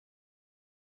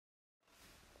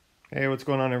Hey, what's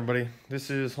going on, everybody? This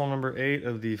is hole number 8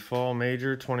 of the Fall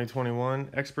Major 2021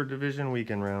 Expert Division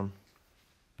Weekend Round.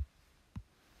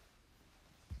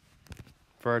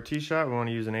 For our tee shot, we want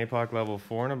to use an APOC level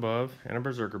 4 and above and a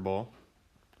berserker ball.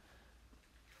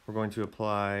 We're going to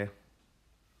apply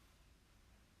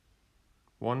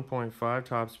 1.5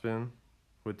 topspin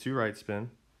with 2 right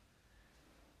spin.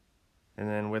 And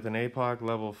then with an APOC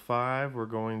level 5, we're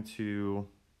going to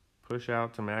push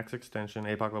out to max extension,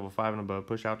 APOC level 5 and above,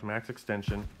 push out to max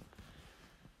extension.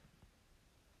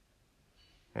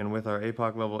 And with our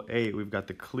APOC level 8, we've got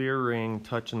the clear ring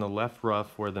touching the left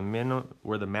rough where the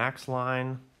max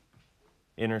line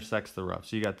intersects the rough.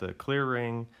 So you got the clear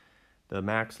ring, the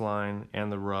max line, and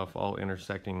the rough all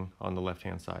intersecting on the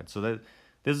left-hand side. So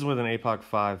this is with an APOC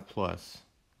 5 plus.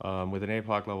 With an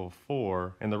APOC level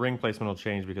 4, and the ring placement will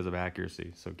change because of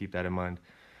accuracy, so keep that in mind.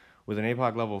 With an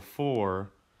APOC level 4,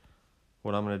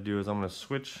 what I'm going to do is I'm going to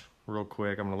switch real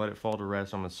quick. I'm going to let it fall to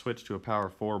rest. I'm going to switch to a power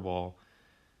 4 ball.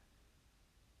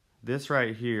 This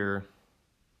right here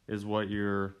is what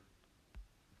your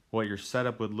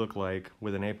setup would look like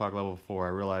with an APOC level 4. I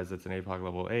realize it's an APOC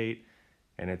level 8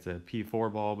 and it's a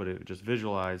P4 ball, but just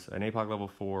visualize an APOC level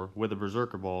 4 with a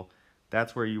berserker ball.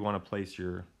 That's where you want to place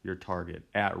your target,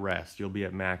 at rest. You'll be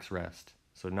at max rest.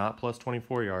 So not plus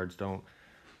 24 yards. Don't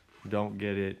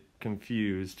get it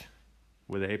confused.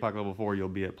 With an APOC level 4, you'll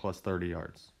be at plus 30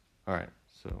 yards. All right,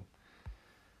 so I'm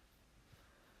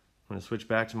going to switch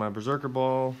back to my berserker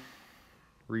ball,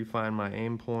 refine my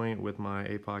aim point with my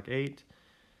APOC 8,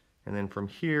 and then from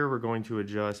here we're going to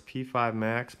adjust P5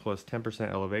 max plus 10%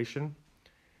 elevation.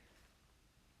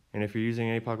 And if you're using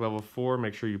APOC level 4,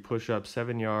 make sure you push up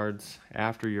 7 yards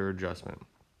after your adjustment.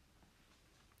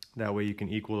 That way you can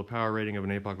equal the power rating of an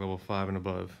APOC level 5 and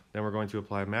above. Then we're going to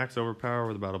apply max overpower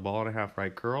with about a 1.5 ball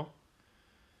right curl.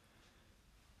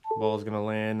 Ball is going to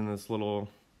land in this little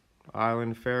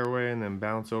island fairway and then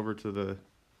bounce over to the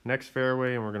next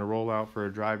fairway, and we're going to roll out for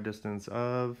a drive distance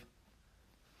of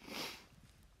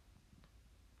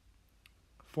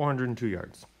 402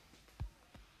 yards.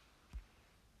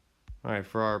 Alright,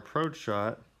 for our approach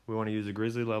shot, we want to use a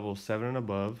Grizzly level 7 and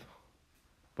above,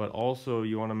 but also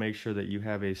you want to make sure that you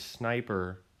have a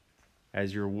sniper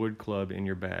as your wood club in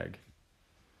your bag.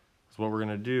 So what we're going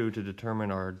to do to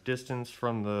determine our distance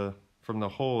from the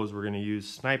hole is we're going to use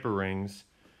sniper rings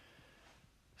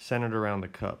centered around the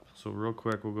cup. So real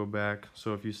quick, we'll go back.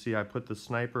 So if you see, I put the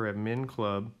sniper at min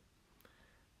club.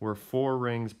 We're 4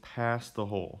 rings past the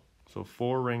hole. So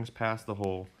 4 rings past the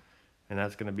hole. And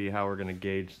that's going to be how we're going to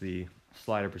gauge the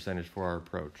slider percentage for our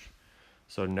approach.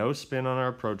 So no spin on our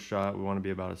approach shot. We want to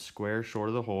be about a square short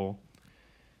of the hole.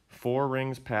 4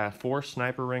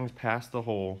 sniper rings past the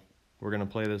hole. We're going to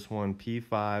play this one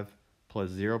P5 plus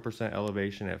 0%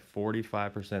 elevation at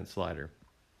 45% slider.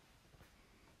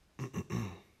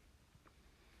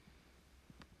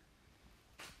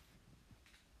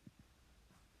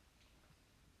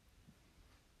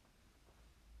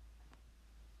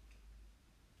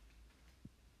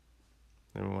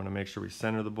 Then we want to make sure we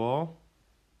center the ball.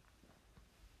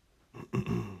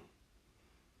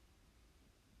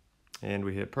 And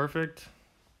we hit perfect.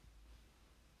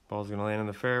 Ball's going to land in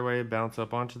the fairway, bounce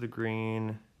up onto the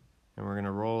green, and we're going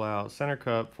to roll out center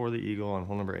cup for the eagle on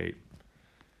hole number 8.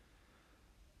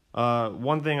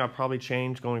 One thing I'll probably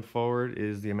change going forward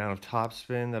is the amount of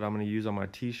topspin that I'm going to use on my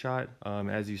tee shot.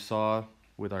 As you saw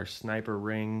with our sniper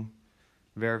ring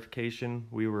verification,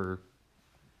 we were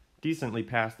decently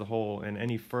past the hole, and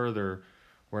any further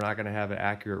we're not going to have an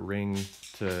accurate ring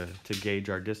to gauge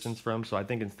our distance from. So I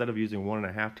think instead of using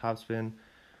 1.5 topspin,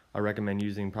 I recommend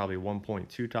using probably 1.2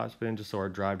 topspin, just so our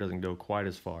drive doesn't go quite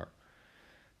as far.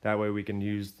 That way we can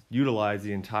utilize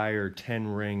the entire 10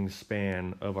 ring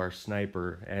span of our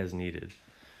sniper as needed.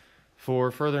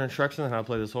 For further instructions on how to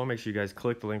play this hole, make sure you guys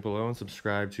click the link below and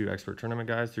subscribe to Expert Tournament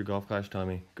Guides through Golf Clash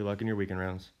Tommy. Good luck in your weekend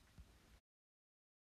rounds.